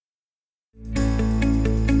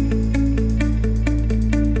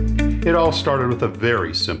It all started with a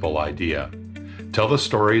very simple idea. Tell the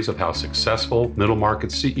stories of how successful middle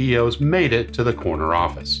market CEOs made it to the corner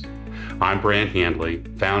office. I'm Brant Handley,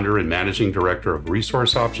 founder and managing director of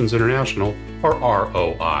Resource Options International, or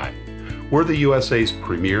ROI. We're the USA's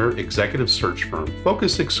premier executive search firm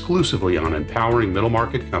focused exclusively on empowering middle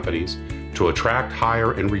market companies to attract,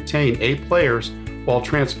 hire, and retain A players while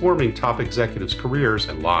transforming top executives' careers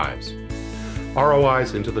and lives.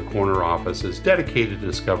 ROI's Into the Corner office is dedicated to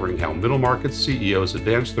discovering how middle market CEOs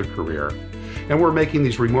advance their career, and we're making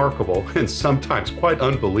these remarkable and sometimes quite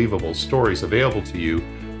unbelievable stories available to you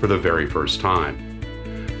for the very first time.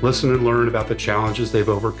 Listen and learn about the challenges they've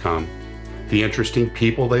overcome, the interesting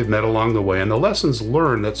people they've met along the way, and the lessons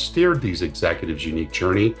learned that steered these executives' unique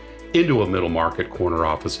journey into a middle market corner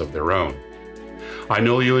office of their own. I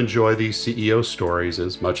know you enjoy these CEO stories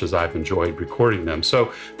as much as I've enjoyed recording them.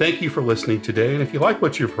 So thank you for listening today. And if you like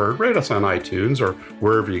what you've heard, rate us on iTunes or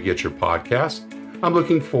wherever you get your podcasts. I'm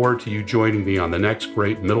looking forward to you joining me on the next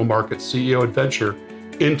great middle market CEO adventure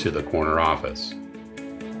into the corner office.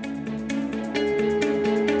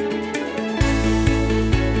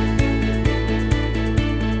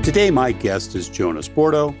 Today, my guest is Jonas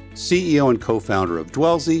Bordo, CEO and co-founder of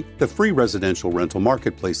Dwellsy, the free residential rental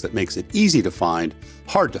marketplace that makes it easy to find,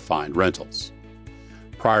 hard to find rentals.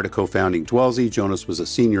 Prior to co-founding Dwellsy, Jonas was a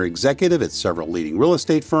senior executive at several leading real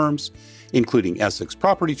estate firms, including Essex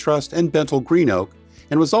Property Trust and Bentall Green Oak,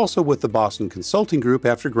 and was also with the Boston Consulting Group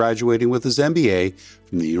after graduating with his MBA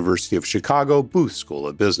from the University of Chicago Booth School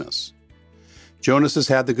of Business. Jonas has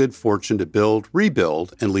had the good fortune to build,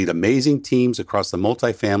 rebuild, and lead amazing teams across the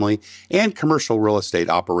multifamily and commercial real estate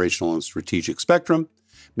operational and strategic spectrum,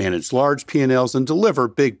 manage large P&Ls, and deliver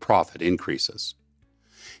big profit increases.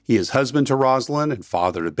 He is husband to Rosalind and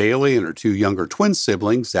father to Bailey and her two younger twin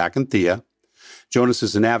siblings, Zach and Thea. Jonas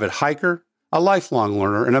is an avid hiker, a lifelong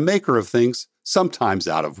learner, and a maker of things, sometimes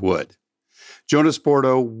out of wood. Jonas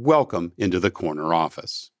Bordo, welcome into the corner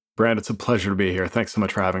office. Brand, it's a pleasure to be here. Thanks so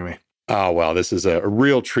much for having me. Oh, well, this is a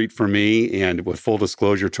real treat for me. And with full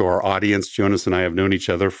disclosure to our audience, Jonas and I have known each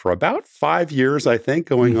other for about 5 years, I think,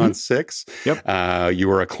 going on 6. Yep. You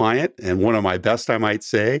were a client and one of my best, I might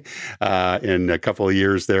say, in a couple of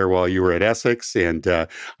years there while you were at Essex. And I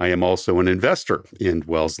am also an investor in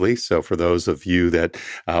Wellesley. So for those of you that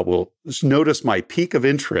will notice my peak of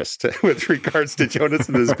interest with regards to Jonas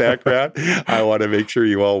and his background, I want to make sure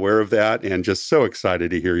you all aware of that. And just so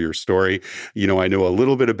excited to hear your story. You know, I know a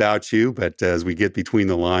little bit about you, but as we get between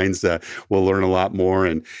the lines, we'll learn a lot more,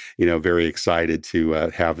 and, you know, very excited to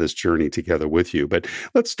have this journey together with you. But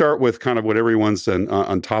let's start with kind of what everyone's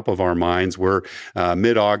on top of our minds. We're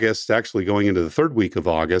mid-August, actually going into the third week of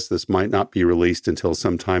August. This might not be released until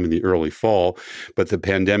sometime in the early fall, but the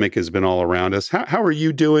pandemic has been all around us. How are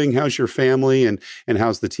you doing? How's your family? And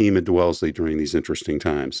how's the team at Dwellsy during these interesting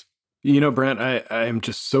times? You know, Brent, I am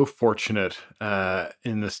just so fortunate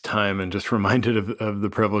in this time, and just reminded of the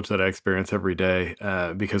privilege that I experience every day,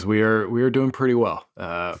 because we are doing pretty well.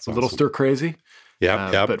 It's a little stir crazy.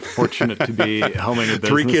 Yeah, but fortunate to be helming a business.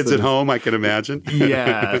 3 kids at home, I can imagine.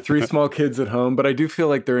 Yeah, 3 small kids at home, but I do feel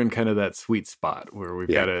like they're in kind of that sweet spot where we've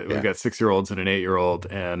got 6-year-olds and an 8-year-old,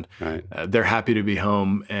 and they're happy to be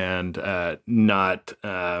home and not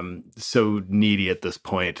so needy at this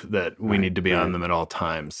point that we need to be on them at all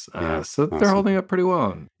times. So they're holding up pretty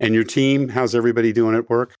well. And your team, how's everybody doing at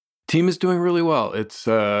work? Team is doing really well. It's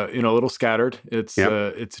a little scattered. It's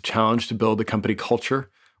a challenge to build a company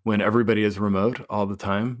culture when everybody is remote all the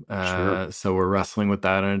time. So we're wrestling with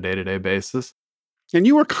that on a day-to-day basis. And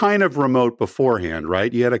you were kind of remote beforehand,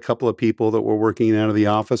 right? You had a couple of people that were working out of the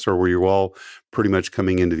office, or were you all pretty much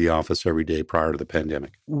coming into the office every day prior to the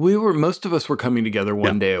pandemic? Most of us were coming together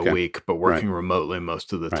one day a week, but working remotely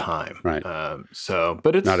most of the time. Right.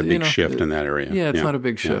 But it's not a big shift in that area. Yeah, it's not a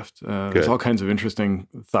big shift. There's all kinds of interesting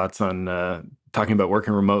thoughts on talking about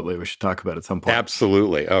working remotely. We should talk about it at some point.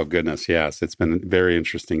 Absolutely. Oh, goodness. Yes. It's been very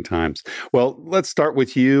interesting times. Well, let's start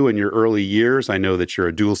with you and your early years. I know that you're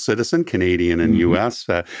a dual citizen, Canadian and U.S.,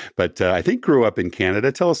 but I think grew up in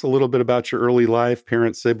Canada. Tell us a little bit about your early life,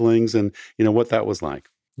 parents, siblings, and, you know, what that was like.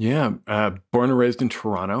 Yeah. Born and raised in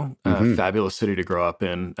Toronto, fabulous city to grow up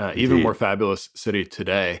in, even more fabulous city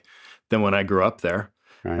today than when I grew up there.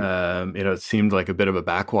 Right. It seemed like a bit of a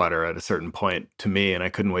backwater at a certain point to me, and I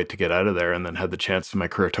couldn't wait to get out of there. And then had the chance, my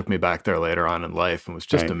career took me back there later on in life, and was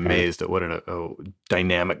just amazed at what a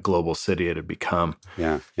dynamic global city it had become.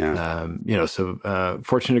 So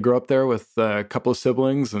fortunate to grow up there with a couple of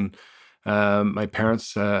siblings, and My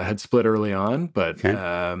parents had split early on, but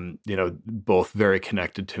both very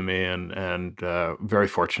connected to me, and very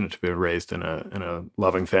fortunate to be raised in a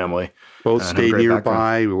loving family. Both stayed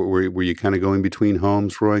nearby. Were you kind of going between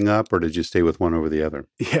homes growing up, or did you stay with one over the other?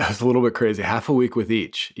 Yeah, it's a little bit crazy. Half a week with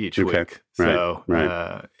each week. So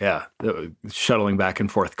shuttling back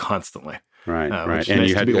and forth constantly. Right. Which is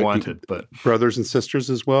nice to be wanted. But brothers and sisters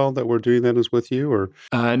as well that were doing that as with you, or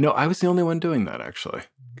no, I was the only one doing that actually.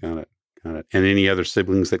 Got it. And any other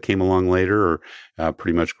siblings that came along later, or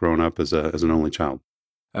pretty much grown up as an only child?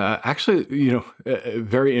 Actually, a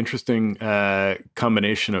very interesting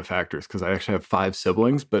combination of factors, because I actually have 5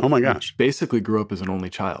 siblings, but oh my gosh, basically grew up as an only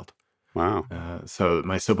child. Wow. So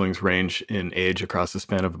my siblings range in age across the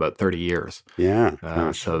span of about 30 years.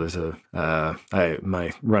 Yeah. So there's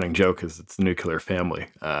my running joke is it's the nuclear family,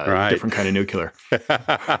 right. Different kind of nuclear.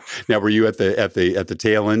 Now, were you at the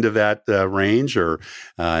tail end of that range, or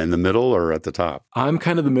in the middle, or at the top? I'm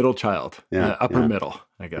kind of the middle child, upper middle,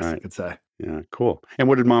 I guess you could say. Yeah, cool. And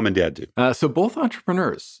what did mom and dad do? So both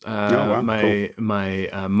entrepreneurs. Wow, my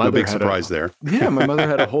mother no big surprise there. Yeah, my mother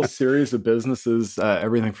had a whole series of businesses,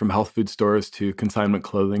 everything from health food stores to consignment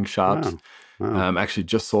clothing shops. Wow. Actually,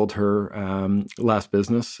 just sold her last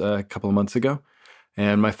business a couple of months ago.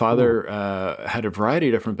 And my father had a variety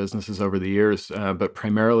of different businesses over the years, but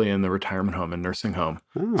primarily in the retirement home and nursing home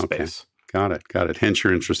space. Got it. Hence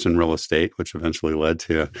your interest in real estate, which eventually led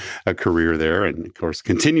to a career there, and of course,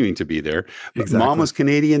 continuing to be there. Exactly. Mom was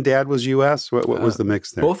Canadian, dad was U.S. What was the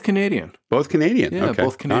mix there? Both Canadian. Both Canadian. Yeah, okay.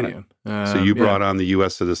 both Canadian. So you brought on the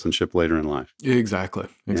U.S. citizenship later in life. Exactly.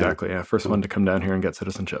 Yeah. First one to come down here and get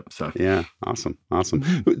citizenship. So yeah, awesome.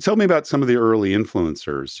 Tell me about some of the early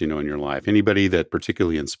influencers, in your life. Anybody that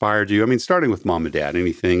particularly inspired you? I mean, starting with mom and dad.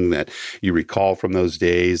 Anything that you recall from those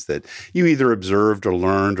days that you either observed or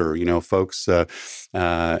learned, or folks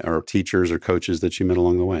or teachers or coaches that you met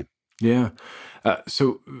along the way? Yeah.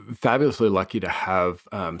 So fabulously lucky to have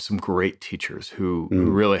some great teachers who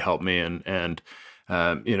really helped me, and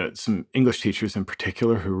some English teachers in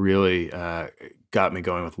particular who really got me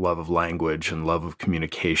going with love of language and love of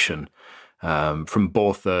communication, from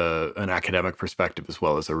both an academic perspective as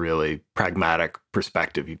well as a really pragmatic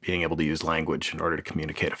perspective, being able to use language in order to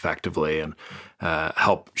communicate effectively and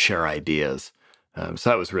help share ideas. So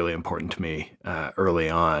that was really important to me early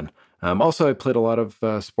on. Also, I played a lot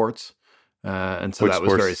of sports. And so that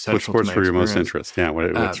was very central to my experience. Which sports were your most interest? Yeah,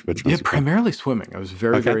 which ones? Primarily swimming. I was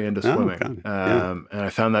very into swimming. And I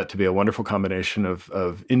found that to be a wonderful combination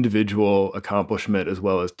of individual accomplishment as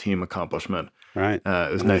well as team accomplishment. Right.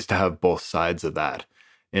 It was nice to have both sides of that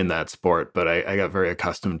in that sport, but I got very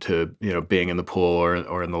accustomed to, being in the pool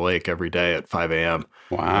or in the lake every day at 5 a.m.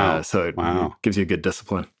 Wow. So it gives you a good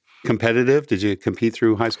discipline. Competitive? Did you compete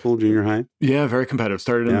through high school, junior high? Yeah, very competitive.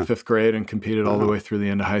 Started in the 5th grade and competed all the way through the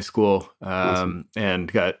end of high school,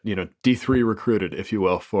 and got D3 recruited, if you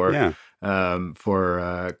will, for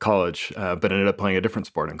college, but ended up playing a different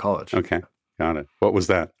sport in college. Okay, got it. What was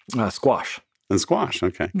that? Squash. And squash.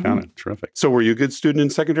 Okay, got it. Terrific. So, were you a good student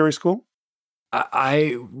in secondary school?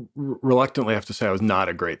 I reluctantly have to say I was not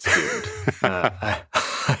a great student.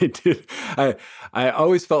 I did. I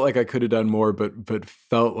always felt like I could have done more, but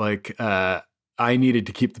felt like I needed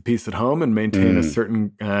to keep the peace at home and maintain a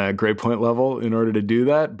certain grade point level in order to do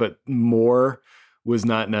that. But more was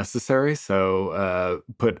not necessary. So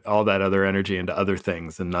put all that other energy into other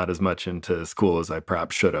things and not as much into school as I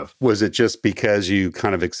perhaps should have. Was it just because you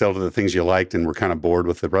kind of excelled at the things you liked and were kind of bored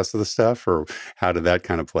with the rest of the stuff, or how did that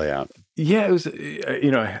kind of play out? Yeah, it was, I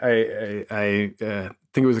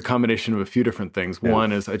think it was a combination of a few different things. Yeah.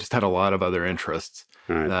 One is I just had a lot of other interests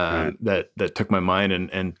that took my mind.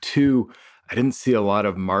 And two, I didn't see a lot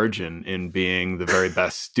of margin in being the very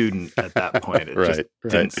best student at that point. It just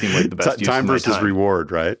didn't seem like the best use time of my versus time.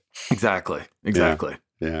 Reward, right? Exactly.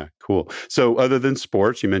 Yeah, cool. So other than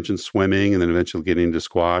sports, you mentioned swimming and then eventually getting into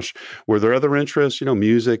squash. Were there other interests,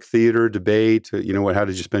 music, theater, debate? How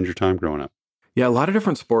did you spend your time growing up? Yeah, a lot of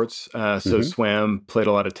different sports. Swam, played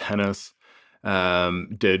a lot of tennis,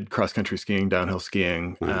 did cross-country skiing, downhill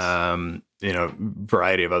skiing, nice.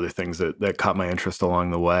 Variety of other things that caught my interest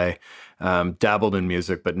along the way. Dabbled in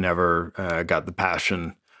music, but never got the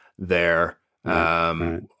passion there.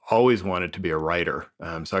 Always wanted to be a writer.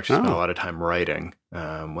 So I actually spent a lot of time writing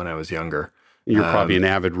when I was younger. You're probably an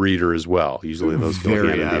avid reader as well. Usually those go hand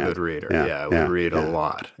in hand. Very avid reader. Yeah, I would read a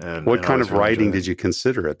lot. And what kind of writing did you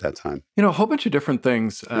consider at that time? A whole bunch of different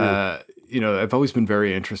things. I've always been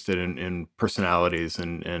very interested in personalities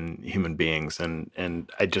and human beings.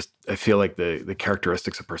 And I feel like the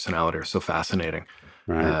characteristics of personality are so fascinating.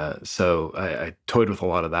 Right. So I toyed with a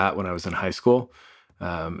lot of that when I was in high school.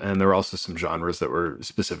 And there were also some genres that were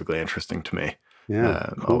specifically interesting to me. Yeah,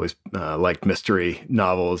 cool. Always liked mystery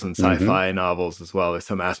novels and sci-fi novels as well. There's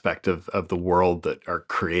some aspect of the world that are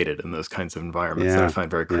created in those kinds of environments that I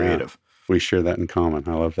find very creative. We share that in common.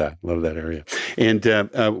 I love that. Love that area. And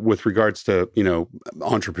with regards to,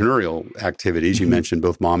 entrepreneurial activities, you mentioned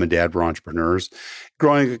both mom and dad were entrepreneurs.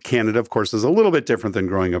 Growing up in Canada, of course, is a little bit different than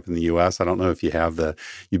growing up in the U.S. I don't know if you have the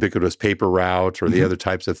ubiquitous paper route or the other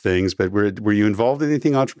types of things, but were you involved in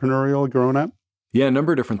anything entrepreneurial growing up? Yeah, a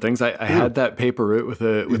number of different things. I had that paper route with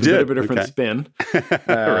a bit of a different spin.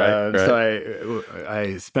 Right. So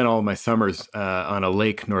I spent all of my summers on a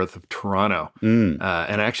lake north of Toronto, and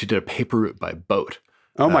I actually did a paper route by boat.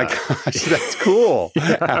 Oh my gosh, that's cool!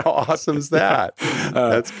 How awesome is that?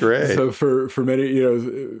 That's great. So for many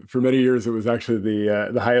years, it was actually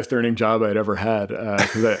the highest earning job I'd ever had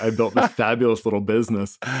because I built this fabulous little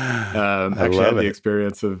business. Actually, had the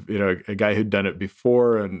experience of a guy who'd done it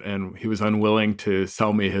before, and he was unwilling to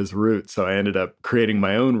sell me his route, so I ended up creating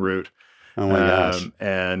my own route. Oh my gosh!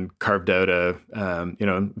 And carved out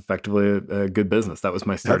effectively a good business. That was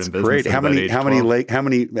my start in business. That's great. How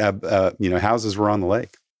many houses were on the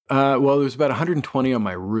lake? Well, there was about 120 on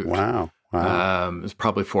my route. Wow. It was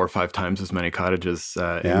probably 4 or 5 times as many cottages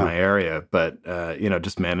in my area, but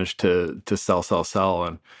just managed to sell,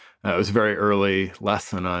 and it was a very early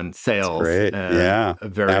lesson on sales. That's great. A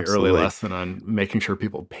very early lesson on making sure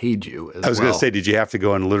people paid you as well. I was going to say, did you have to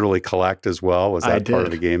go and literally collect as well? Was that part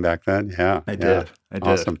of the game back then? Yeah. I did.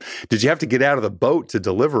 Awesome. Did you have to get out of the boat to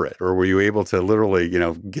deliver it, or were you able to literally,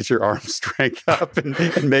 get your arm strength up and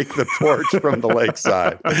make the porch from the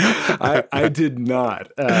lakeside? I did not.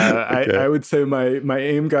 Okay. I would say my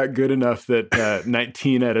aim got good enough that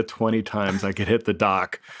 19 out of 20 times I could hit the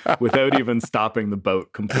dock without even stopping the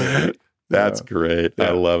boat completely. That's great. Yeah.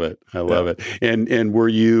 I love it. I love it. And were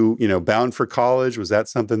you, bound for college? Was that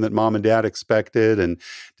something that mom and dad expected? And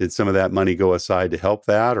did some of that money go aside to help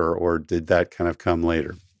that, or did that kind of come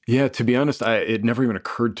later? Yeah, to be honest, it never even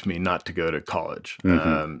occurred to me not to go to college.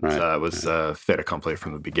 So I was fait accompli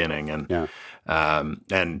from the beginning. And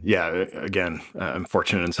again, I'm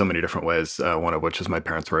fortunate in so many different ways, one of which is my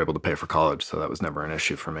parents were able to pay for college. So that was never an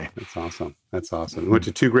issue for me. That's awesome. You went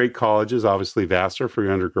to 2 great colleges, obviously Vassar for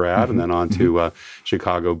your undergrad, and then on to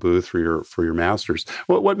Chicago Booth for your master's.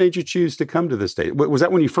 What made you choose to come to the state? Was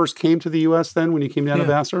that when you first came to the U.S. then, when you came down to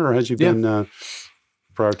Vassar, or has you been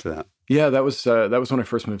prior to that? Yeah, that was when I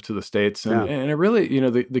first moved to the States, and it really,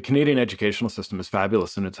 the Canadian educational system is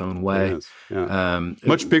fabulous in its own way. It is,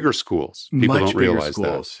 much bigger schools. People don't realize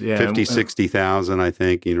schools. That. 50, 60,000, I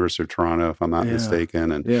think, University of Toronto, if I'm not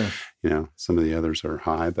mistaken, and some of the others are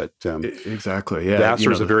high, but exactly, yeah.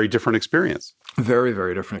 Vassar's a very different experience. Very,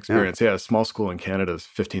 very different experience. Yeah, a small school in Canada is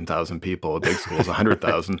 15,000 people. A big school is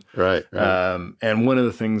 100,000. Right. And one of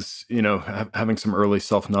the things, having some early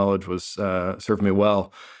self-knowledge was served me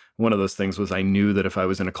well. One of those things was I knew that if I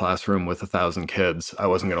was in a classroom with 1,000 kids, I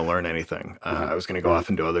wasn't going to learn anything. I was going to go off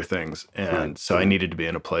and do other things. And so I needed to be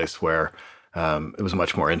in a place where it was a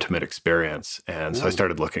much more intimate experience. And so I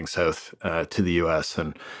started looking south to the U.S.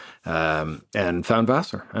 and found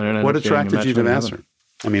Vassar. And what attracted you to Vassar?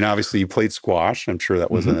 I mean, obviously you played squash. I'm sure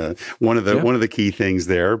that was one of the key things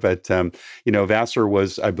there. But Vassar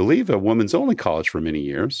was, I believe, a women's only college for many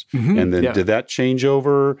years. And then did that change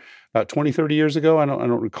over about 20, 30 years ago? I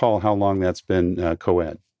don't recall how long that's been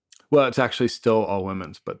co-ed. Well, it's actually still all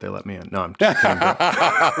women's, but they let me in. No, I'm just kidding.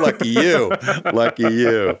 Lucky you.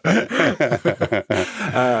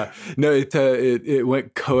 No, it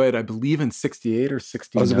went co-ed, I believe, in 68 or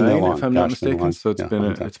 69, if I'm not mistaken. So it's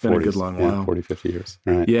been a good long while. 40, 50 years.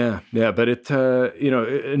 Right. Yeah. But it,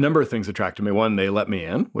 a number of things attracted me. One, they let me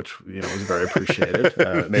in, which, was very appreciated.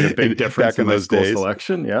 It made a big difference in my school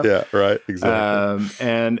selection. Yeah. Yeah, right. Exactly.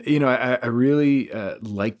 And, I really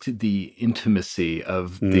liked the intimacy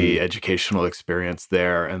of the educational experience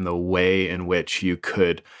there and the way in which you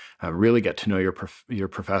could really get to know your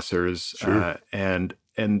professors and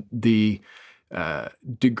the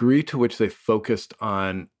degree to which they focused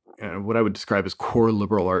on what I would describe as core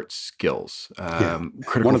liberal arts skills,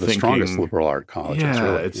 critical one of the thinking. Strongest liberal art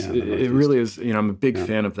colleges. It really is. I'm a big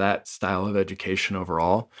fan of that style of education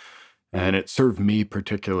overall. And it served me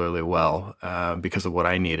particularly well because of what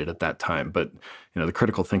I needed at that time. But, the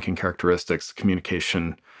critical thinking characteristics,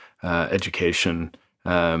 communication, education,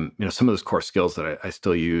 some of those core skills that I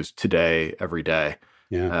still use today, every day,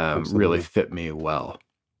 really fit me well.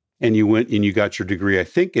 And you went and you got your degree, I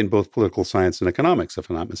think, in both political science and economics, if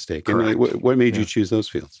I'm not mistaken. Correct. What made you choose those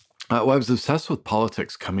fields? Well, I was obsessed with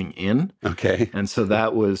politics coming in. Okay. And so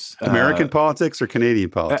that was American politics or Canadian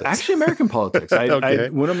politics? Actually, American politics. Okay.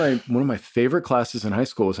 One of my favorite classes in high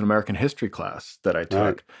school was an American history class that I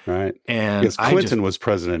took. Right. And because Clinton was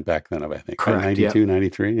president back then, I think. Correct. 92,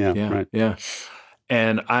 93. Yeah. Right. Yeah.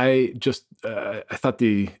 And I just, I thought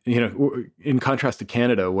in contrast to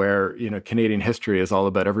Canada, where, Canadian history is all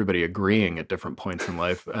about everybody agreeing at different points in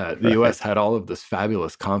life, the U.S. had all of this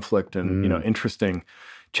fabulous conflict and, interesting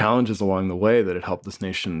challenges along the way that had helped this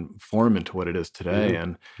nation form into what it is today.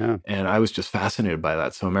 And I was just fascinated by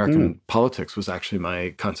that. So American politics was actually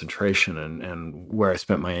my concentration and where I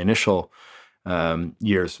spent my initial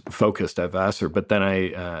years focused at Vassar. But then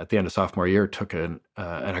I, at the end of sophomore year, took an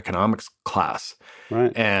economics class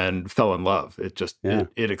and fell in love. It just,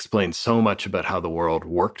 it explained so much about how the world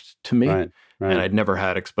worked to me. Right. And I'd never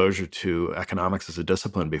had exposure to economics as a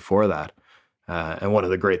discipline before that. And one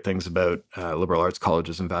of the great things about liberal arts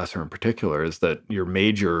colleges and Vassar in particular is that your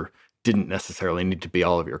major didn't necessarily need to be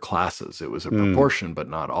all of your classes. It was a proportion, but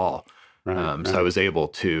not all. So I was able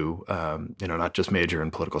to, not just major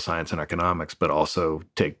in political science and economics, but also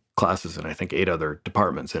take classes in, I think, 8 other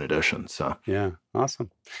departments in addition. So yeah,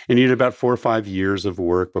 awesome. And you did about 4 or 5 years of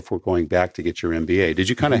work before going back to get your MBA. Did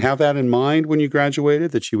you kind of have that in mind when you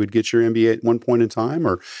graduated, that you would get your MBA at one point in time,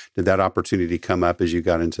 or did that opportunity come up as you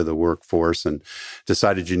got into the workforce and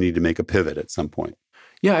decided you need to make a pivot at some point?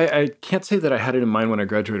 Yeah, I can't say that I had it in mind when I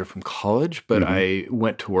graduated from college, but I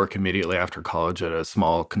went to work immediately after college at a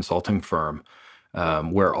small consulting firm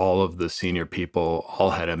where all of the senior people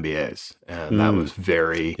all had MBAs. And that was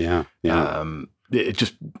very, it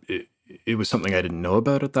was something I didn't know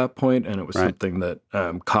about at that point. And it was something that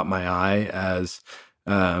caught my eye as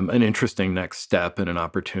an interesting next step and an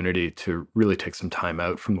opportunity to really take some time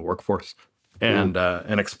out from the workforce and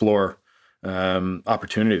explore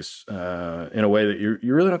opportunities in a way that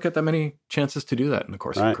you really don't get that many chances to do that in the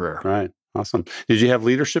course of a career. Right. Awesome. Did you have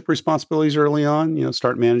leadership responsibilities early on,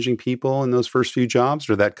 start managing people in those first few jobs,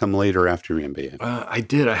 or did that come later after your MBA? I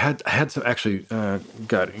did. I had some actually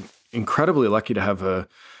got incredibly lucky to have a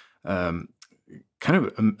kind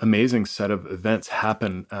of amazing set of events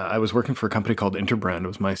happen. I was working for a company called Interbrand. It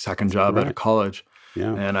was my second job out of college.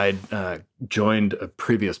 Yeah. And I'd joined a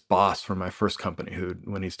previous boss from my first company who,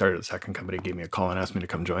 when he started the second company, gave me a call and asked me to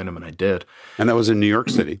come join him, and I did. And that was in New York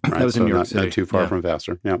City, right? That was in New York City. Not too far from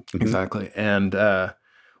Vassar. Yeah. Exactly. And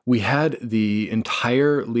we had the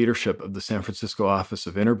entire leadership of the San Francisco office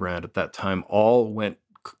of Interbrand at that time all went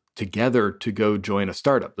together to go join a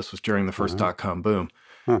startup. This was during the first dot-com boom.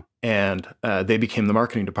 And they became the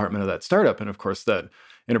marketing department of that startup. And of course, that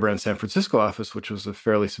Interbrand San Francisco office, which was a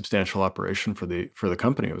fairly substantial operation for the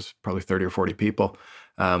company, it was probably 30 or 40 people,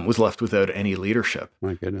 was left without any leadership.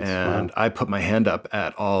 My goodness. And I put my hand up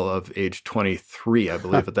at all of age 23, I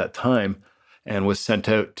believe, at that time, and was sent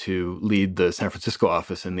out to lead the San Francisco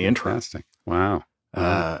office in the interim. Fantastic. Wow.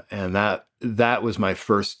 And that was my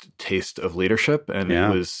first taste of leadership, and it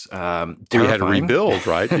was terrifying. You had to rebuild,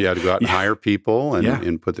 right? You had to go out and hire people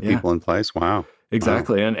and put the people in place. Wow.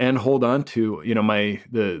 Exactly. Wow. And hold on to,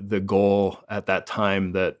 the goal at that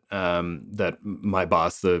time that that my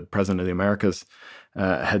boss, the president of the Americas,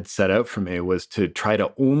 had set out for me was to try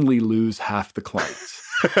to only lose half the clients.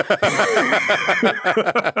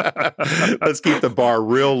 Let's keep the bar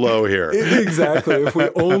real low here. Exactly. If we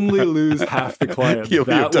only lose half the clients,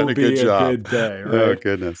 that will be a good day. Right? Oh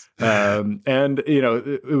goodness! And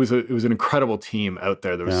it was an incredible team out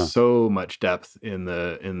there. There was so much depth in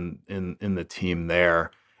the team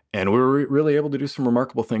there, and we were really able to do some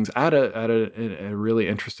remarkable things at a really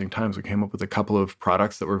interesting times. We came up with a couple of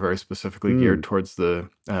products that were very specifically geared towards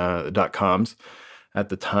the .coms at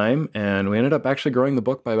the time, and we ended up actually growing the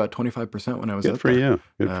book by about 25% when I was out there. Good for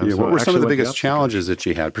you. So what were some of the biggest challenges that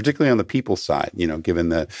you had, particularly on the people side,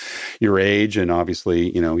 given your age, and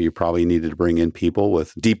obviously, you probably needed to bring in people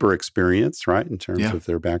with deeper experience, right, in terms of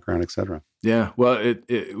their background, et cetera. Yeah, well,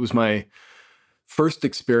 it was my first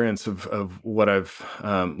experience of what I've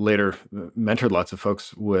later mentored lots of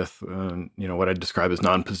folks with, what I describe as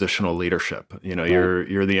non-positional leadership.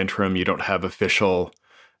 You're the interim, you don't have official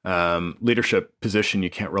leadership position, you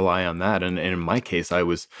can't rely on that. And in my case, I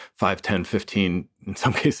was 5, 10, 15, in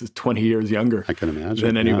some cases 20 years younger I can imagine.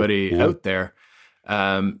 than anybody out there.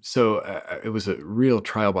 So it was a real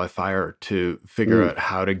trial by fire to figure out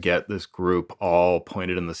how to get this group all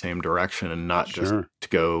pointed in the same direction and not just to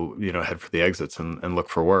go, head for the exits and look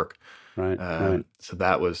for work. Right. So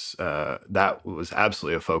that was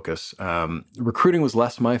absolutely a focus. Recruiting was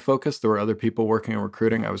less my focus. There were other people working on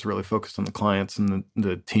recruiting. I was really focused on the clients and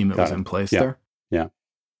the team that was in place there. Yeah.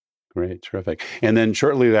 Great. Terrific. And then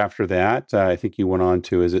shortly after that, I think you went on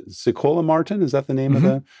to, is it Secola Martin? Is that the name of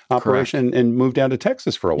the operation? And moved down to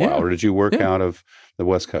Texas for a while, or did you work out of the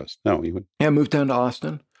West Coast? No, you would. Yeah, moved down to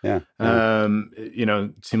Austin. Yeah.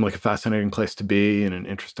 It seemed like a fascinating place to be and an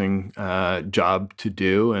interesting job to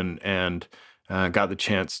do, and got the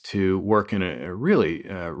chance to work in a really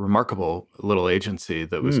remarkable little agency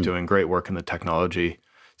that was doing great work in the technology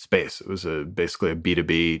space. It was basically a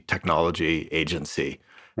B2B technology agency.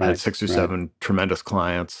 I had 6 or 7 tremendous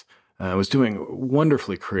clients. I was doing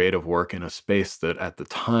wonderfully creative work in a space that at the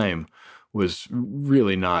time was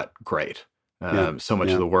really not great. So much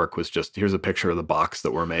of the work was just, here's a picture of the box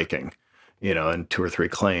that we're making, and 2 or 3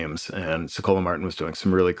 claims. And Secola Martin was doing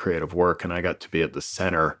some really creative work, and I got to be at the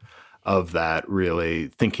center of that, really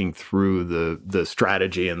thinking through the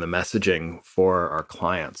strategy and the messaging for our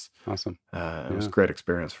clients. Awesome. It was a great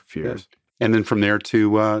experience for a few years. And then from there to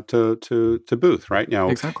Booth, right? Now,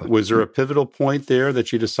 exactly. Was there a pivotal point there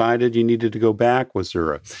that you decided you needed to go back? Was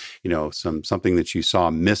there something that you saw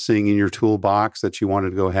missing in your toolbox that you wanted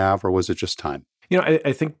to go have, or was it just time?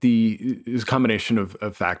 I think it was a combination of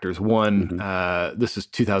factors. One, this is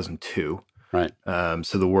 2002. Right.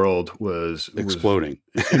 So the world was exploding,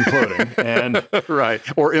 imploding, and right,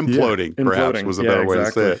 or imploding, perhaps was a better way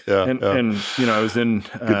to say it. Yeah, and I was in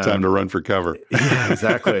good time to run for cover. Yeah,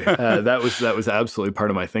 exactly. That was absolutely part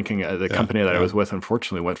of my thinking. The company that I was with,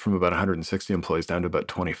 unfortunately, went from about 160 employees down to about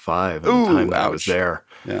 25 at the time that I was there.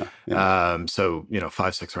 Yeah. So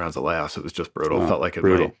 5-6 rounds of layoffs. It was just brutal. Felt like it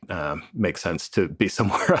might make sense to be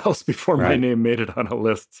somewhere else before my name made it on a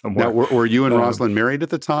list somewhere. Now, were you and Rosalind married at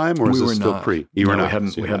the time, or was this still not. You were not.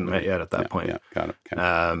 We hadn't met yet at that point. Yeah, got it.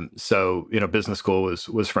 Okay. So business school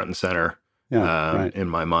was front and center in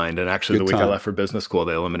my mind. And actually, the week I left for business school,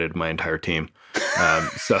 they eliminated my entire team.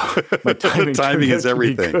 So my timing is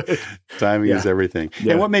everything. Timing is everything.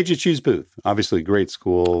 Yeah. And what made you choose Booth? Obviously, great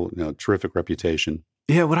school, terrific reputation.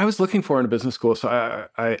 Yeah, what I was looking for in a business school. So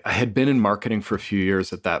I had been in marketing for a few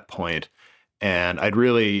years at that point. And I'd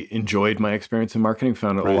really enjoyed my experience in marketing,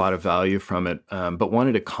 found a lot of value from it, but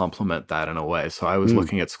wanted to complement that in a way. So I was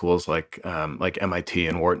looking at schools like MIT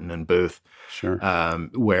and Wharton and Booth,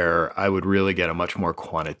 where I would really get a much more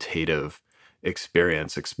quantitative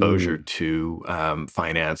experience, exposure to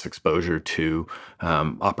finance, exposure to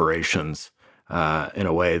operations in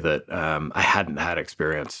a way that I hadn't had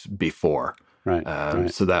experience before.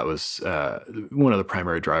 Right. So that was one of the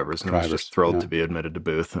primary drivers, and I was just thrilled to be admitted to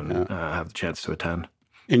Booth and have the chance to attend.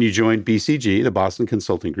 And you joined BCG, the Boston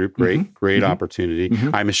Consulting Group. Great opportunity.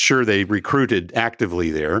 I'm sure they recruited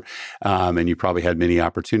actively there, and you probably had many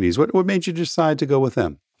opportunities. What made you decide to go with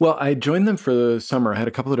them? Well, I joined them for the summer. I had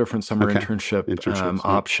a couple of different summer internship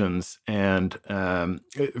options, and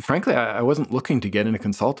frankly, I wasn't looking to get into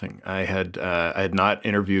consulting. I had not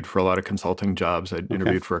interviewed for a lot of consulting jobs. I'd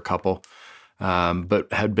interviewed for a couple.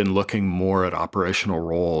 But had been looking more at operational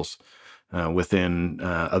roles within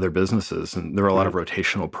other businesses. And there were a lot of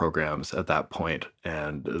rotational programs at that point,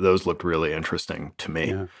 and those looked really interesting to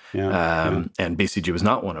me. And BCG was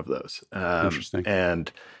not one of those. Interesting.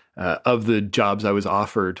 And of the jobs I was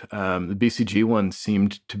offered, the BCG one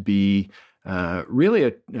seemed to be really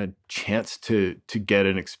a chance to get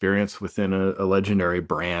an experience within a legendary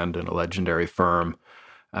brand and a legendary firm.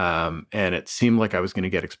 And it seemed like I was going to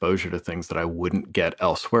get exposure to things that I wouldn't get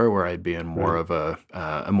elsewhere, where I'd be in more of a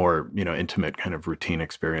more intimate kind of routine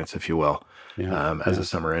experience, if you will, as a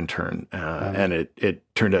summer intern. And it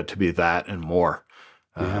turned out to be that and more.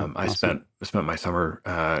 I spent my summer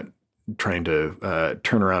trying to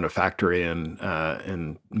turn around a factory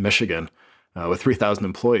in Michigan. With 3,000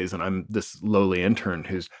 employees, and I'm this lowly intern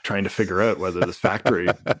who's trying to figure out whether this factory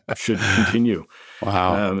should continue.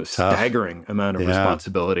 Wow, staggering amount of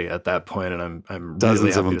responsibility at that point, and I'm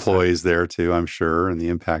dozens really of employees there too, I'm sure, and the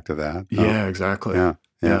impact of that. Yeah, exactly.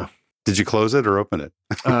 Yeah. Did you close it or open it?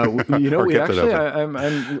 We actually,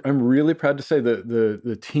 I'm really proud to say that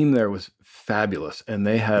the team there was fabulous, and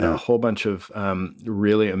they had a whole bunch of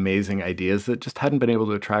really amazing ideas that just hadn't been able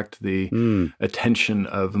to attract the attention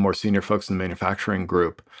of the more senior folks in the manufacturing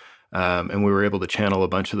group. And we were able to channel a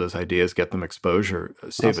bunch of those ideas, get them exposure,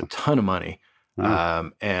 save a ton of money,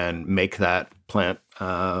 and make that plant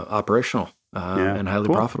operational and highly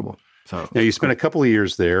profitable. So, now, you spent a couple of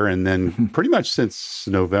years there, and then pretty much since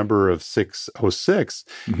November of 2006,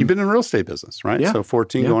 you've been in the real estate business, right? Yeah. So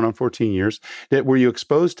going on 14 years. Were you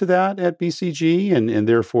exposed to that at BCG and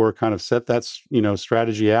therefore kind of set that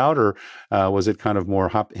strategy out, or was it kind of more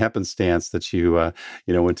happenstance that you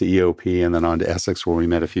went to EOP and then on to Essex, where we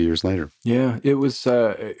met a few years later? Yeah, it was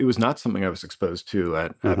not something I was exposed to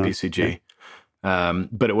at BCG.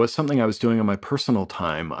 But it was something I was doing in my personal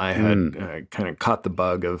time. I had kind of caught the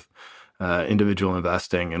bug of individual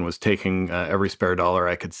investing and was taking every spare dollar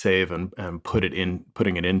I could save and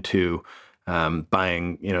putting it into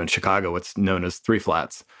buying, in Chicago, what's known as three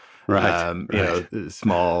flats. Right.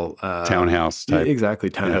 Small townhouse type. Exactly,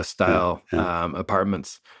 townhouse style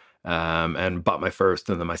apartments. And bought my first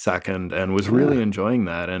and then my second, and was really enjoying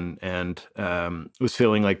that, and was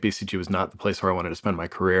feeling like BCG was not the place where I wanted to spend my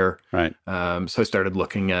career. Right. So I started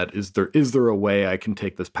looking at is there a way I can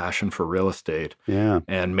take this passion for real estate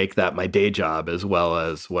and make that my day job as well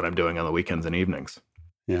as what I'm doing on the weekends and evenings.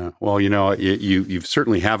 Yeah. Well, you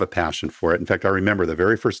certainly have a passion for it. In fact, I remember the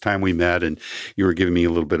very first time we met and you were giving me a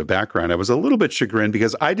little bit of background. I was a little bit chagrined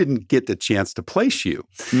because I didn't get the chance to place you.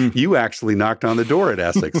 You actually knocked on the door at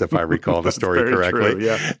Essex, if I recall the story correctly. True,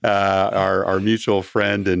 yeah. Our mutual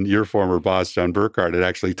friend and your former boss, John Burkhardt, had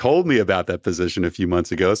actually told me about that position a few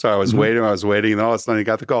months ago. So I was waiting, and then all of a sudden I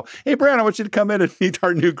got the call, "Hey, Brad, I want you to come in and meet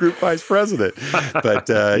our new group vice president." But,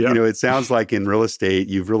 it sounds like in real estate,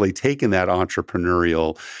 you've really taken that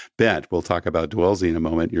entrepreneurial bent. We'll talk about Dwellsy in a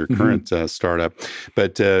moment, your current startup.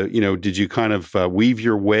 But, did you kind of weave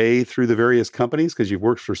your way through the various companies? Because you've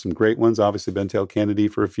worked for some great ones, obviously Bentall Kennedy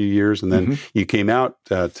for a few years, and then you came out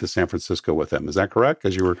to San Francisco with them. Is that correct?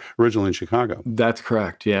 Because you were originally in Chicago. That's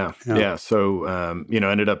correct. Yeah. So,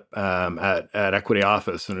 ended up at Equity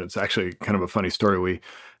Office, and it's actually kind of a funny story. We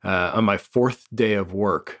on my fourth day of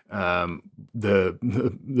work,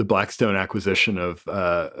 the Blackstone acquisition of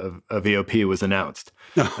EOP was announced.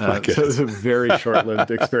 So it was a very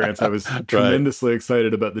short-lived experience. I was tremendously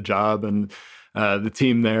excited about the job and the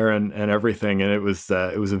team there and everything, and it was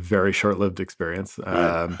a very short-lived experience.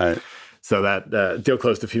 So that deal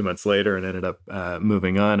closed a few months later and ended up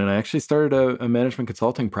moving on. And I actually started a management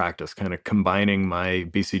consulting practice, kind of combining my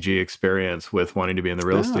BCG experience with wanting to be in the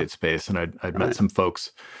real estate space. And I'd met some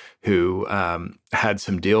folks who had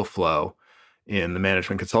some deal flow in the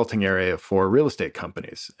management consulting area for real estate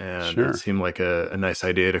companies. And it seemed like a nice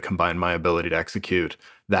idea to combine my ability to execute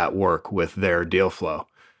that work with their deal flow.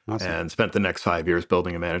 Awesome. And spent the next 5 years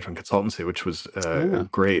building a management consultancy, which was a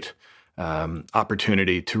great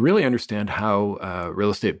opportunity to really understand how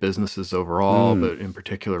real estate businesses overall, but in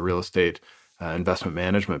particular real estate investment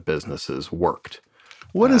management businesses worked.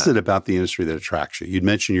 What is it about the industry that attracts you? You'd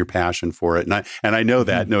mentioned your passion for it, and I know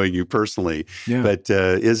that, knowing you personally. Yeah. But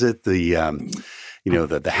is it the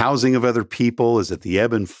the housing of other people? Is it the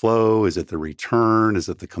ebb and flow? Is it the return? Is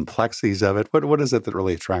it the complexities of it? What is it that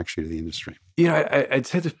really attracts you to the industry? I'd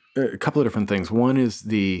say a couple of different things. One is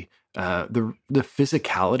the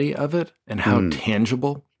physicality of it and how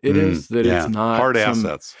tangible it is, that it's not hard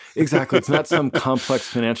assets. Exactly. It's not some complex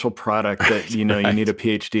financial product that, you need a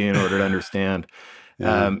PhD in order to understand.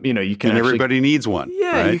 Yeah. You can. And everybody needs one.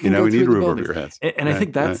 Yeah. Right? You can we need a roof over your heads. And I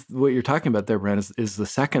think that's what you're talking about there, Brand, is the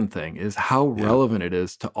second thing, is how relevant it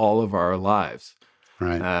is to all of our lives.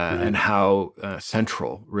 Right. And how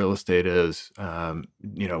central real estate is,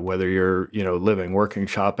 whether you're, living, working,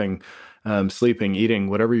 shopping, sleeping, eating,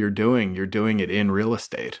 whatever you're doing it in real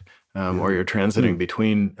estate, or you're transiting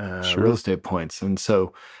between real estate points. And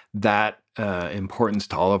so that importance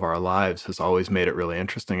to all of our lives has always made it really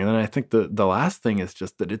interesting. And then I think the last thing is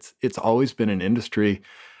just that it's always been an industry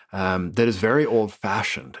that is very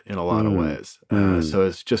old-fashioned in a lot of ways. So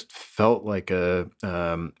it's just felt like a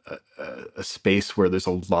space where there's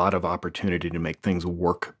a lot of opportunity to make things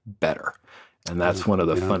work better. And that's one of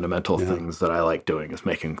the fundamental things that I like doing, is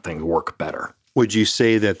making things work better. Would you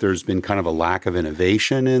say that there's been kind of a lack of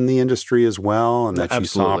innovation in the industry as well, and that you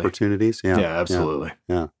saw opportunities? Yeah, absolutely.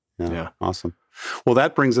 Yeah. Awesome. Well,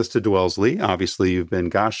 that brings us to Dwellsy. Obviously, you've been,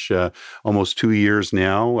 almost 2 years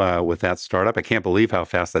now with that startup. I can't believe how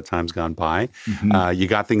fast that time's gone by. You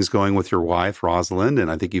got things going with your wife, Rosalind,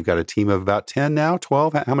 and I think you've got a team of about 10 now,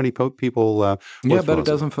 12. How many people? About a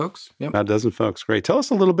dozen folks. Yep. About a dozen folks. Great. Tell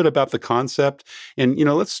us a little bit about the concept. And,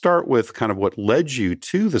 let's start with kind of what led you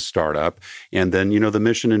to the startup, and then, the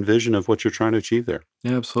mission and vision of what you're trying to achieve there.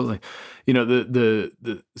 Yeah, absolutely.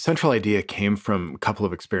 The central idea came from a couple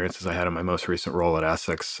of experiences I had in my most recent role at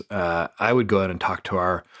Essex. I would go out and talk to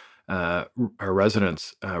our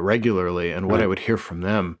residents regularly, and what I would hear from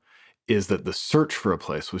them is that the search for a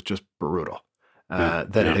place was just brutal.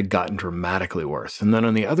 It had gotten dramatically worse. And then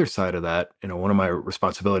on the other side of that, one of my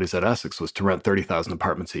responsibilities at Essex was to rent 30,000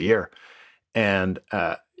 apartments a year. And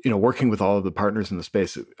working with all of the partners in the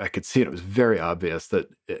space, I could see, and it was very obvious that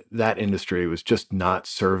that industry was just not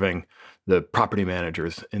serving the property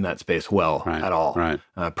managers in that space well at all.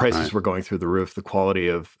 Prices were going through the roof. The quality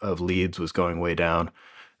of leads was going way down.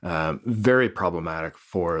 Very problematic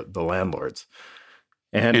for the landlords.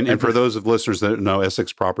 And for those of listeners that don't know,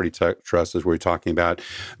 Essex Property Trust is what we're talking about.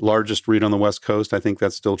 Largest REIT on the West Coast. I think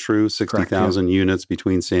that's still true. 60,000 units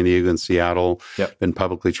between San Diego and Seattle. Yep. Been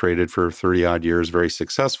publicly traded for 30 odd years. Very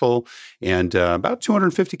successful. And about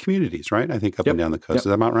 250 communities, right? I think up and down the coast. Is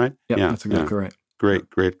that about right? Yep, yeah, that's exactly right.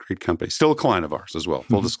 Great company. Still a client of ours as well.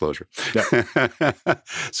 Full disclosure.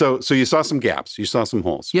 So you saw some gaps. You saw some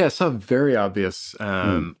holes. Yeah, I saw a very obvious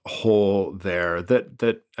hole there that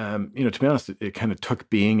to be honest, it kind of took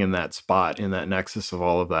being in that spot, in that nexus of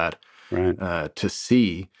all of that, to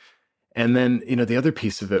see. And then, the other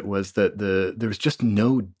piece of it was that there was just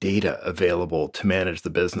no data available to manage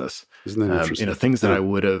the business. Isn't that interesting? Things that I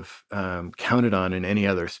would have counted on in any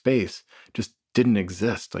other space just didn't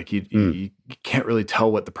exist. Like you can't really tell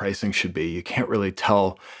what the pricing should be. You can't really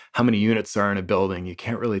tell how many units there are in a building. You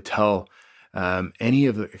can't really tell any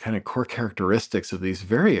of the kind of core characteristics of these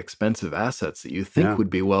very expensive assets that you think would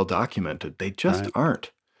be well documented. They just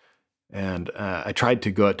aren't. And I tried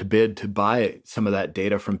to go out to bid to buy some of that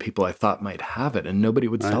data from people I thought might have it, and nobody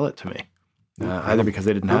would sell it to me. Either because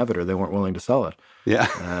they didn't have it or they weren't willing to sell it. Yeah.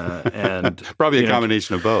 And probably a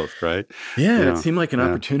combination of both, right? Yeah, it seemed like an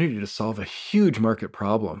opportunity to solve a huge market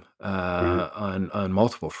problem on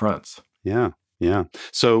multiple fronts. Yeah.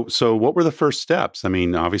 So what were the first steps? I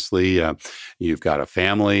mean, obviously, you've got a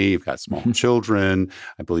family, you've got small children.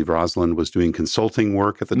 I believe Rosalind was doing consulting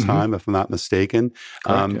work at the time, if I'm not mistaken.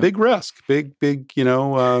 Correct, big risk, big,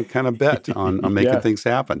 kind of bet on making things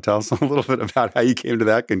happen. Tell us a little bit about how you came to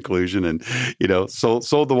that conclusion and,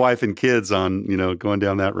 sold the wife and kids on, going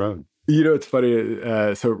down that road. It's funny.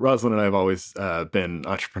 So Rosalind and I have always been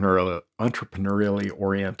entrepreneurially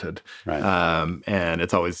oriented, and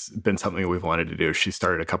it's always been something we've wanted to do. She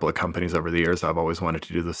started a couple of companies over the years. I've always wanted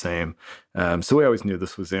to do the same. So we always knew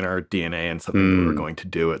this was in our DNA and something we were going to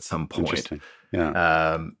do at some point.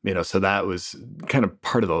 Yeah. So that was kind of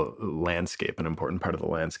part of the landscape, an important part of the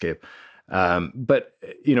landscape. But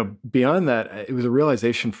beyond that, it was a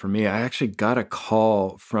realization for me. I actually got a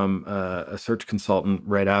call from a search consultant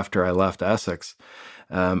right after I left Essex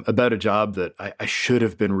about a job that I should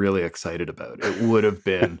have been really excited about. It would have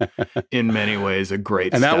been, in many ways, a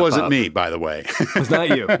great and step that wasn't up. Me, by the way. It was not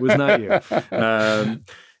you.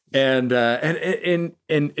 And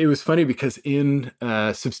it was funny because in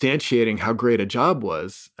substantiating how great a job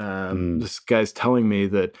was, this guy's telling me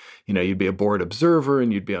that, you'd be a board observer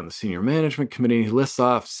and you'd be on the senior management committee. He lists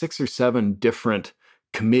off 6 or 7 different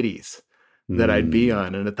committees that I'd be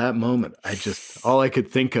on. And at that moment, all I could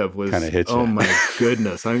think of was, oh my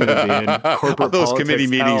goodness, I'm going to be in corporate all those politics committee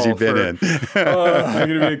meetings you've been in. I'm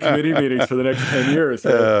going to be in committee meetings for the next 10 years.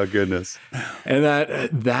 Oh, goodness. And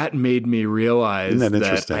that made me realize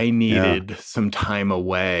that I needed some time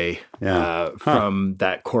away from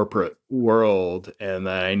that corporate world, and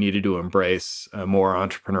that I needed to embrace a more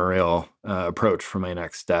entrepreneurial approach for my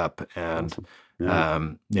next step. And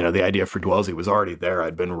the idea for Dwellsy was already there.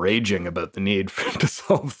 I'd been raging about the need to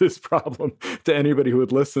solve this problem to anybody who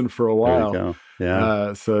would listen for a while. There you go.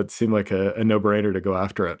 Yeah. So it seemed like a no-brainer to go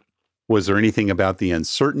after it. Was there anything about the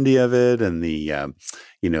uncertainty of it and the,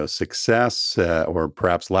 success or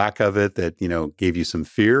perhaps lack of it that, gave you some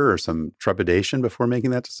fear or some trepidation before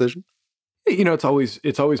making that decision? It's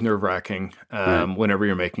always nerve-wracking whenever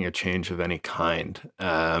you're making a change of any kind.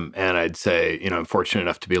 And I'd say, I'm fortunate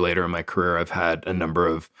enough to be later in my career. I've had a number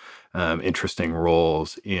of interesting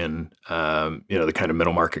roles in, the kind of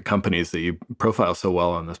middle market companies that you profile so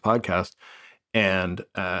well on this podcast. And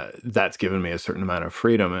that's given me a certain amount of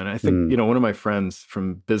freedom. And I think, one of my friends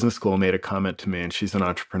from business school made a comment to me, and she's an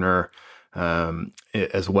entrepreneur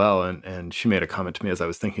as well. And she made a comment to me as I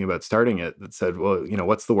was thinking about starting it that said, well,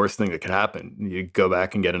 what's the worst thing that could happen? You go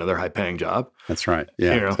back and get another high paying job. That's right.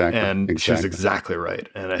 Yeah, exactly. And she's exactly right.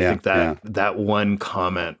 And I think that one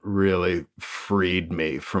comment really freed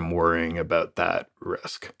me from worrying about that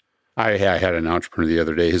risk. I had an entrepreneur the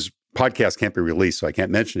other day. His podcast can't be released, so I can't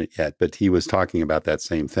mention it yet, but he was talking about that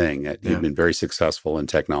same thing. He'd been very successful in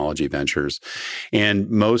technology ventures. And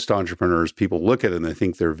most entrepreneurs, people look at it and they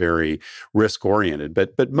think they're very risk-oriented,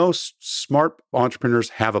 but most smart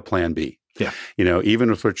entrepreneurs have a plan B. Yeah. Even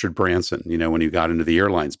with Richard Branson, when he got into the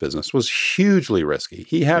airlines business, was hugely risky.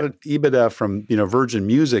 He had an EBITDA from, Virgin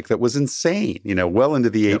Music that was insane, well into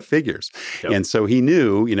the 8 figures. Yep. And so he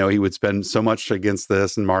knew, he would spend so much against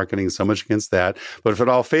this and marketing, so much against that. But if it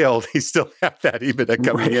all failed, he still had that EBITDA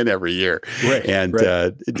coming in every year. Right. And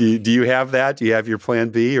do you have that? Do you have your plan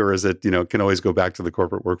B, or is it, can always go back to the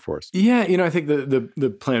corporate workforce? Yeah. I think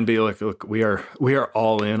the plan B, look, we are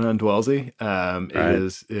all in on Dwellsy.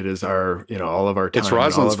 It is our all of our time. It's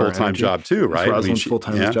Rosalind's full-time job too, right? It's Rosalind's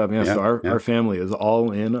full-time job. Yeah. So our family is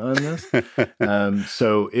all in on this.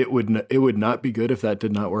 So it would not be good if that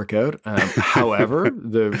did not work out. However,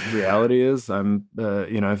 the reality is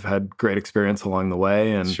I've had great experience along the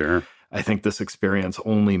way, and sure. I think this experience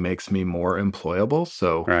only makes me more employable.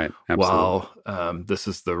 So while this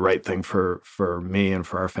is the right thing for me and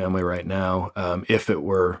for our family right now, if it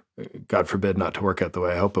were, God forbid, not to work out the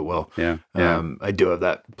way I hope it will, I do have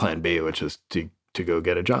that plan B, which is to go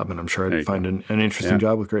get a job. And I'm sure I'd find an interesting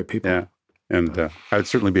job with great people. Yeah. And I'd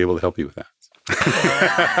certainly be able to help you with that.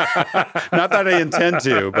 Not that I intend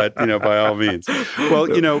to, but, by all means.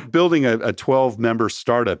 Well, building a 12-member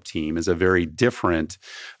startup team is a very different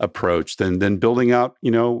approach than building out,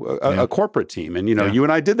 a corporate team. And, you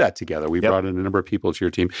and I did that together. We brought in a number of people to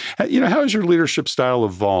your team. How has your leadership style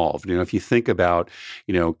evolved? If you think about,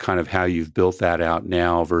 kind of how you've built that out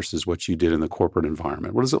now versus what you did in the corporate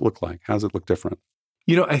environment, what does it look like? How does it look different?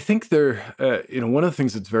 I think one of the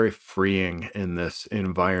things that's very freeing in this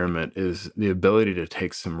environment is the ability to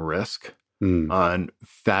take some risk on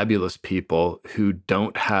fabulous people who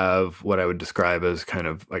don't have what I would describe as kind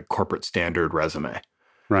of like corporate standard resume.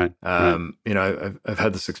 Right. I've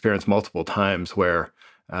had this experience multiple times where,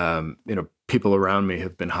 people around me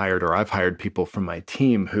have been hired, or I've hired people from my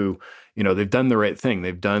team who, they've done the right thing.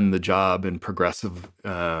 They've done the job in progressive,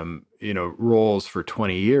 roles for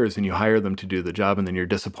 20 years, and you hire them to do the job, and then you're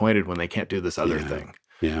disappointed when they can't do this other thing.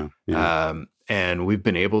 Yeah. And we've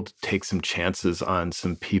been able to take some chances on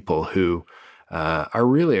some people who are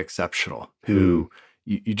really exceptional, who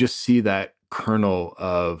you just see that kernel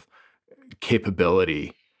of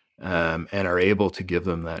capability and are able to give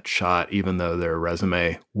them that shot, even though their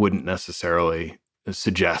resume wouldn't necessarily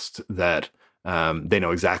suggest that they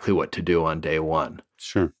know exactly what to do on day one.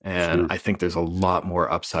 Sure. And I think there's a lot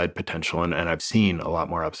more upside potential, and I've seen a lot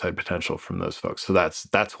more upside potential from those folks. So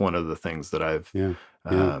that's one of the things that I've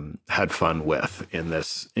had fun with in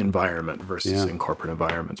this environment versus in corporate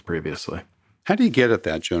environments previously. How do you get at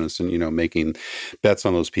that, Jonas, and, making bets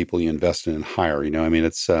on those people you invest in and hire?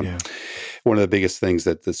 It's one of the biggest things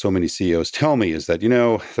that so many CEOs tell me is that,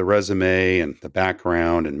 the resume and the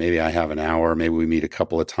background, and maybe I have an hour, maybe we meet a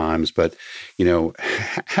couple of times, but,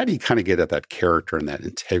 how do you kind of get at that character and that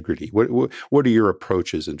integrity? What are your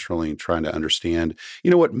approaches in trying to understand,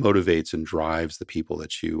 what motivates and drives the people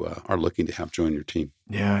that you are looking to have join your team?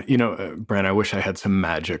 Yeah. Brent, I wish I had some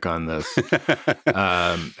magic on this.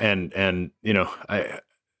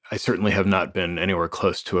 I certainly have not been anywhere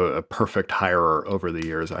close to a perfect hirer over the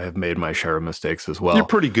years. I have made my share of mistakes as well. You're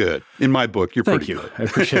pretty good. In my book, you're pretty good. Thank you. I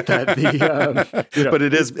appreciate that. But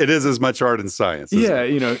it is as much art and science.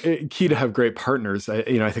 Key to have great partners.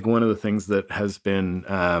 I think one of the things that has been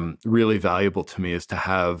really valuable to me is to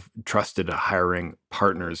have trusted hiring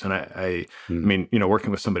partners. And I mean,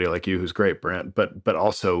 working with somebody like you who's great, Brent, but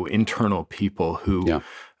also internal people who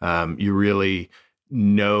you really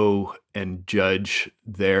know and judge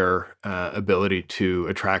their ability to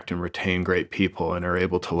attract and retain great people, and are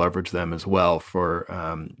able to leverage them as well for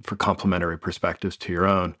complementary perspectives to your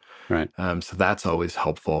own. Right. So that's always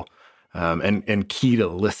helpful, and key to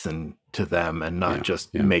listen to them and not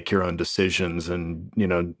just make your own decisions, and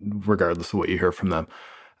regardless of what you hear from them.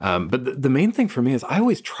 But the main thing for me is I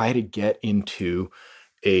always try to get into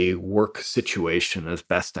a work situation as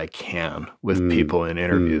best I can with people in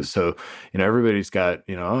interviews. So, everybody's got,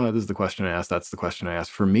 this is the question I asked, that's the question I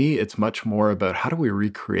asked. For me, it's much more about how do we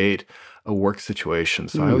recreate a work situation?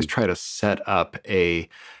 So I always try to set up a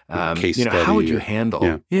case study. How would you handle?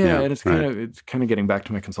 And it's kind of getting back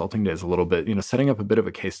to my consulting days a little bit, setting up a bit of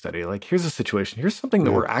a case study. Like, here's a situation, here's something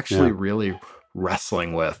that we're actually really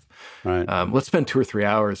wrestling with. Right. Let's spend 2 or 3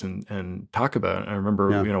 hours and talk about it. I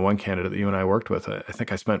remember, one candidate that you and I worked with, I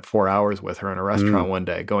think I spent 4 hours with her in a restaurant one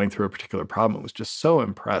day going through a particular problem. I was just so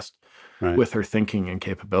impressed with her thinking and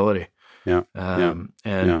capability. That's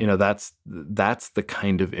the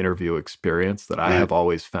kind of interview experience that I have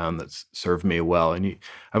always found that's served me well. And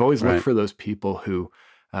I've always looked for those people who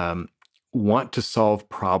want to solve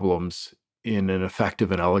problems in an effective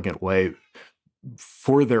and elegant way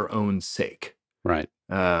for their own sake. Right.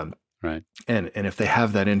 And if they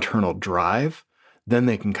have that internal drive, then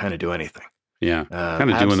they can kind of do anything. Yeah.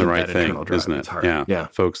 Kind of doing the right thing, isn't it? It's hard. Yeah.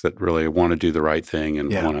 Folks that really want to do the right thing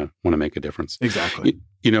and want to make a difference. Exactly.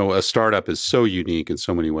 A startup is so unique in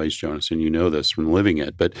so many ways, Jonas, and you know this from living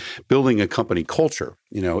it. But building a company culture,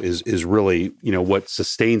 is really, what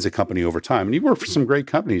sustains a company over time. And you work for some great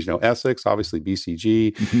companies, Essex, obviously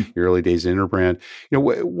BCG, your early days at Interbrand.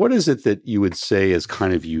 What is it that you would say is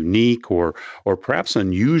kind of unique or perhaps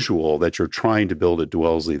unusual that you're trying to build at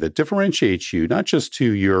Dwellsy that differentiates you not just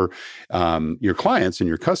to your clients and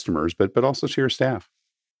your customers, but also to your staff?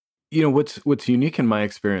 What's unique in my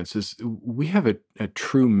experience is we have a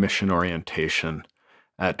true mission orientation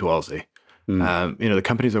at Dwellsy. The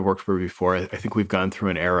companies I've worked for before, I think we've gone through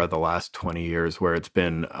an era the last 20 years where it's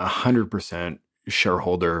been 100%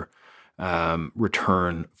 shareholder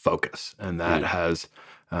return focus, and that has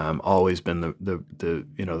always been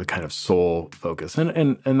the kind of sole focus,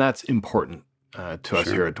 and that's important to us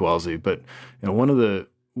here at Dwellsy. But one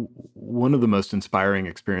of the most inspiring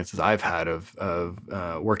experiences I've had of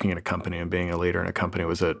working in a company and being a leader in a company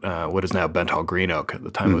was at what is now Bentall Green Oak. At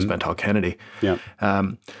the time, it was Bentall Kennedy,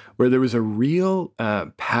 where there was a real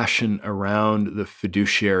passion around the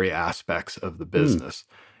fiduciary aspects of the business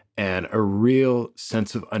and a real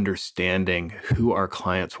sense of understanding who our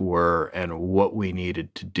clients were and what we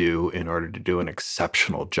needed to do in order to do an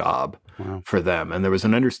exceptional job for them. And there was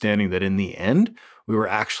an understanding that in the end, we were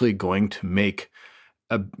actually going to make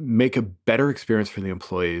a better experience for the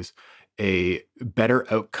employees, a better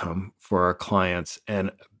outcome for our clients, and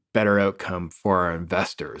a better outcome for our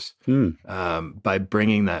investors by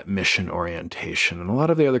bringing that mission orientation. And a lot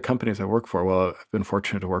of the other companies I work for, well, I've been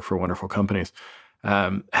fortunate to work for wonderful companies,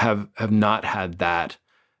 have not had that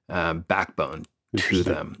backbone to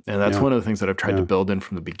them. And that's one of the things that I've tried to build in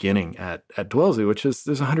from the beginning at Dwellsy, which is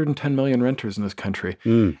there's 110 million renters in this country.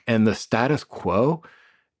 And the status quo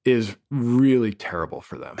is really terrible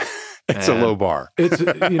for them. It's a low bar. It's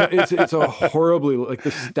a horribly, like,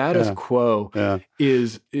 the status quo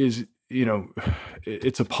is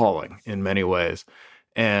it's appalling in many ways.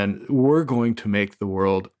 And we're going to make the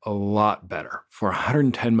world a lot better for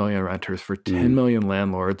 110 million renters, for 10 million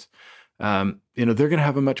landlords. They're going to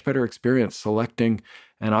have a much better experience selecting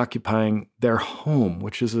and occupying their home,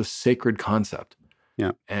 which is a sacred concept.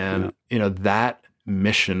 That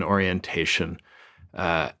mission orientation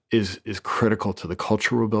is critical to the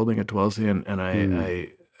culture we're building at Dwellsy, and I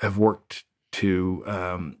have worked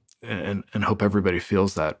to and hope everybody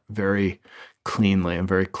feels that very cleanly and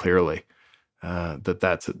very clearly,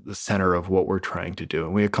 that's at the center of what we're trying to do.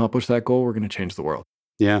 And we accomplish that goal, we're going to change the world.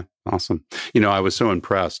 Yeah. Awesome. I was so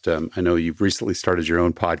impressed. I know you've recently started your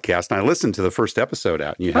own podcast, and I listened to the first episode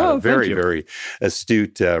out, and you had a very, very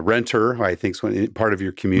astute renter, who I think is part of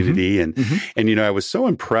your community. And I was so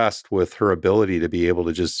impressed with her ability to be able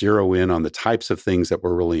to just zero in on the types of things that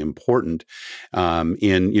were really important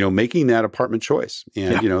in, making that apartment choice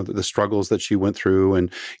and, the struggles that she went through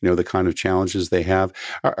and, the kind of challenges they have.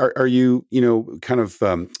 Are you, kind of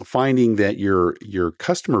finding that your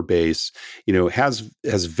customer base,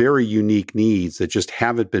 has very unique needs that just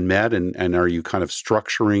haven't been met, and are you kind of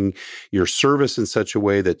structuring your service in such a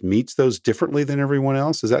way that meets those differently than everyone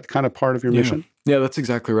else? Is that kind of part of your mission? Yeah, that's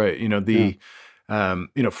exactly right.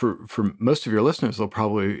 For most of your listeners, they'll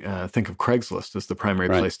probably think of Craigslist as the primary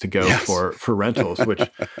place to go for rentals, which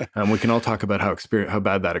we can all talk about how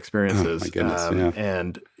bad that experience is. My goodness,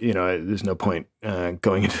 And there's no point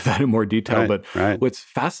going into that in more detail. But what's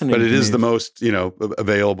fascinating, but it is the most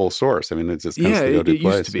available source. I mean, it's just kind of the go-to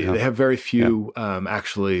place. Used to be. They have very few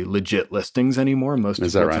actually legit listings anymore. Most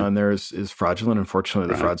of what's on there is fraudulent.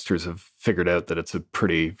 Unfortunately, the fraudsters have figured out that it's a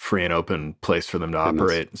pretty free and open place for them to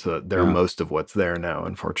operate, so that they're most of what's there now,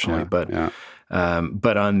 unfortunately. But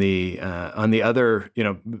on the other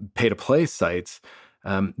pay-to-play sites,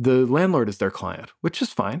 the landlord is their client, which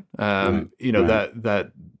is fine.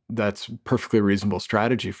 That's perfectly reasonable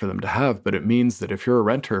strategy for them to have. But it means that if you're a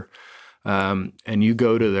renter and you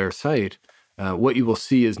go to their site, what you will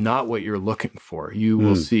see is not what you're looking for. You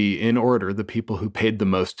will see in order the people who paid the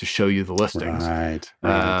most to show you the listings.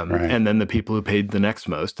 And then the people who paid the next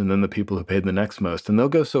most, and then the people who paid the next most. And they'll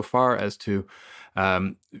go so far as to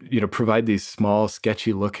provide these small,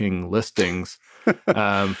 sketchy looking listings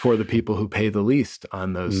for the people who pay the least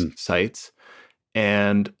on those sites.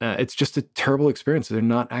 And it's just a terrible experience. They're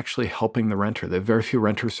not actually helping the renter. They have very few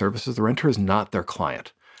renter services. The renter is not their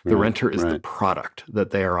client. The renter is the product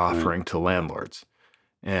that they are offering to landlords.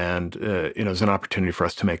 And, it's an opportunity for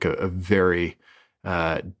us to make a very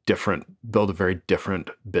build a very different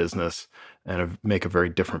business and make a very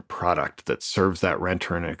different product that serves that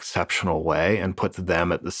renter in an exceptional way and puts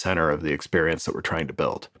them at the center of the experience that we're trying to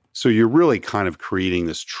build. So you're really kind of creating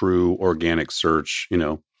this true organic search,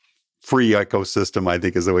 free ecosystem, I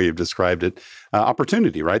think is the way you've described it,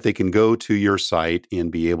 opportunity, right? They can go to your site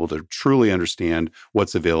and be able to truly understand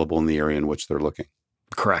what's available in the area in which they're looking.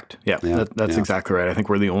 Correct. Yeah, that's exactly right. I think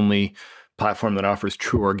we're the only platform that offers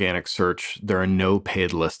true organic search. There are no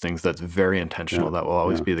paid listings. That's very intentional. That will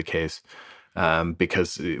always be the case.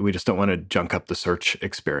 Because we just don't want to junk up the search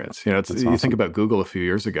experience. You think about Google a few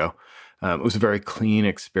years ago. It was a very clean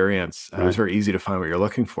experience. It was very easy to find what you're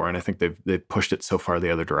looking for, and I think they've pushed it so far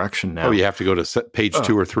the other direction now. Oh, you have to go to page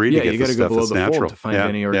 2 or 3 to get the stuff that's natural. Yeah, you got to go below the fold to find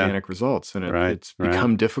any organic results, and it's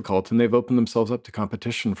become difficult. And they've opened themselves up to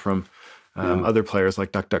competition from other players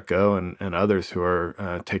like DuckDuckGo and others who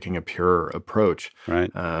are taking a pure approach. They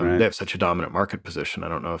have such a dominant market position. I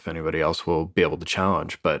don't know if anybody else will be able to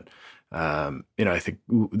challenge, but I think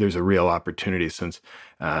there's a real opportunity since,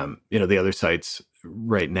 the other sites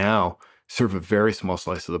right now serve a very small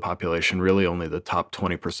slice of the population, really only the top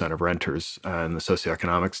 20% of renters in the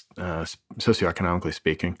socioeconomically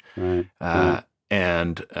speaking.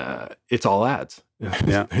 And it's all ads.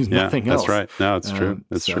 There's nothing else. That's right. No, it's true.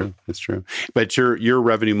 It's true. It's true. But your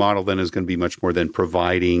revenue model then is going to be much more than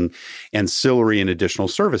providing ancillary and additional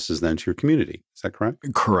services then to your community. Is that correct?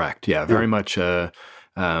 Correct. Yeah, very much a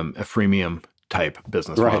freemium type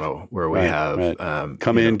business model where we have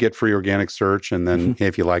come in, get free organic search, and then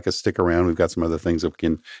if you like us, stick around. We've got some other things that we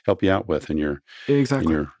can help you out with in your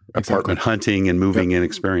apartment hunting and moving in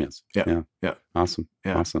experience. Yeah. Awesome.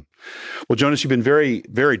 Well, Jonas, you've been very,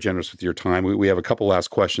 very generous with your time. We have a couple last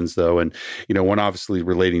questions though. And, one obviously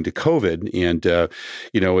relating to COVID, and,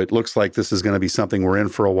 it looks like this is going to be something we're in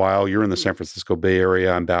for a while. You're in the San Francisco Bay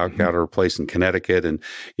Area. I'm back out at our place in Connecticut. And,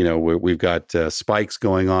 we've got spikes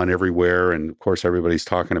going on everywhere. And of course, everybody's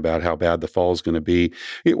talking about how bad the fall is going to be.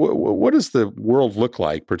 What does the world look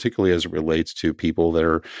like, particularly as it relates to people that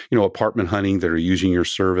are, apartment hunting, that are using your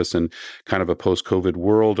service in kind of a post-COVID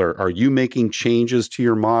world? Are you making changes to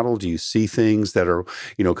your model? Do you see things that are,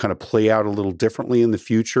 kind of play out a little differently in the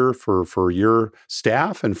future for your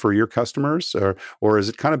staff and for your customers? Or is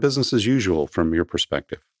it kind of business as usual from your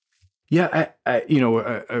perspective? Yeah,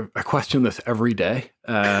 I question this every day,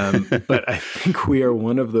 but I think we are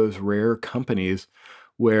one of those rare companies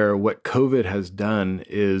where what COVID has done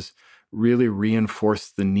is really reinforce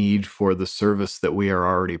the need for the service that we are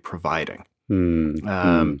already providing.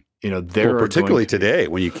 Particularly today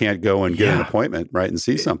when you can't go and get an appointment, right, and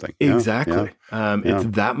see something. Exactly. It's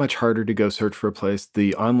that much harder to go search for a place.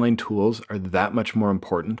 The online tools are that much more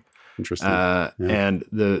important. Interesting. And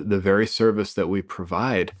the very service that we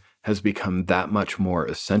provide has become that much more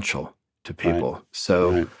essential to people. Right.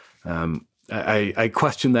 So I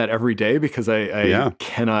question that every day because I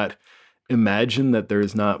cannot imagine that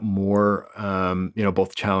there's not more,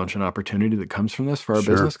 both challenge and opportunity that comes from this for our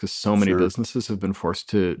business, because so many businesses have been forced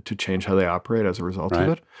to change how they operate as a result of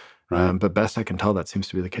it. But best I can tell, that seems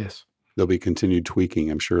to be the case. There'll be continued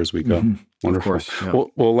tweaking, I'm sure, as we go. Wonderful. Of course. Yeah.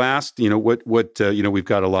 Well, last, we've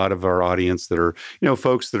got a lot of our audience that are,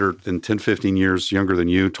 folks that are 10, 15 years younger than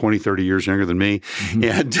you, 20, 30 years younger than me.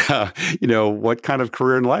 And, what kind of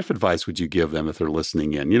career and life advice would you give them if they're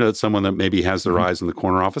listening in? It's someone that maybe has their eyes in the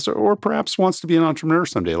corner office or perhaps wants to be an entrepreneur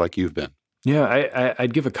someday like you've been. Yeah,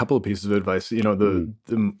 I'd give a couple of pieces of advice. The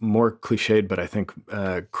more cliched, but I think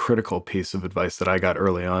critical piece of advice that I got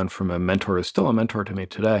early on from a mentor who's still a mentor to me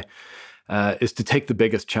today is to take the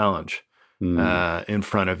biggest challenge in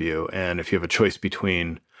front of you. And if you have a choice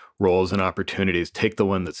between roles and opportunities, take the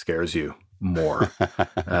one that scares you more.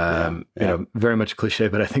 Very much cliche,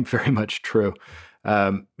 but I think very much true.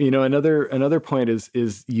 Another point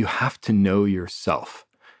is you have to know yourself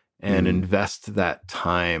and invest that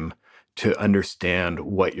time to understand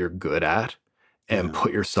what you're good at and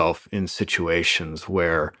put yourself in situations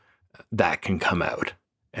where that can come out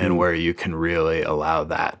and where you can really allow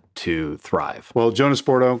that to thrive. Well, Jonas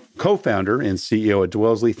Bordo, co-founder and CEO at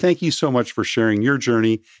Dwellsly, thank you so much for sharing your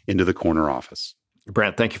journey into the corner office.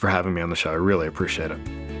 Brant, thank you for having me on the show. I really appreciate it.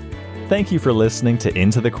 Thank you for listening to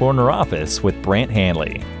Into the Corner Office with Brant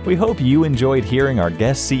Hanley. We hope you enjoyed hearing our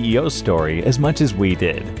guest CEO story as much as we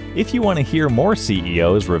did. If you want to hear more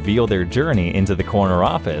CEOs reveal their journey into the corner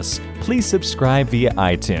office, please subscribe via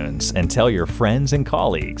iTunes and tell your friends and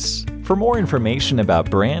colleagues. For more information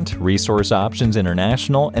about Brant, Resource Options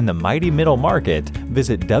International, and the mighty middle market,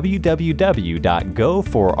 visit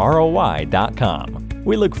www.goforroi.com.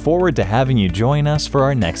 We look forward to having you join us for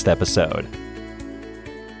our next episode.